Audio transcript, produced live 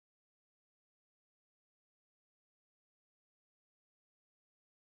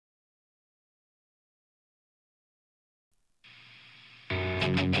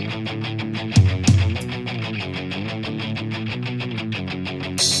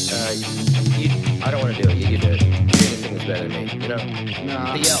I don't want to do it. You do it. You're gonna sing this better than me. You know?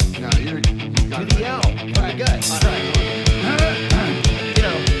 No. The yell. No, you Do the yell. Pretty good. All right.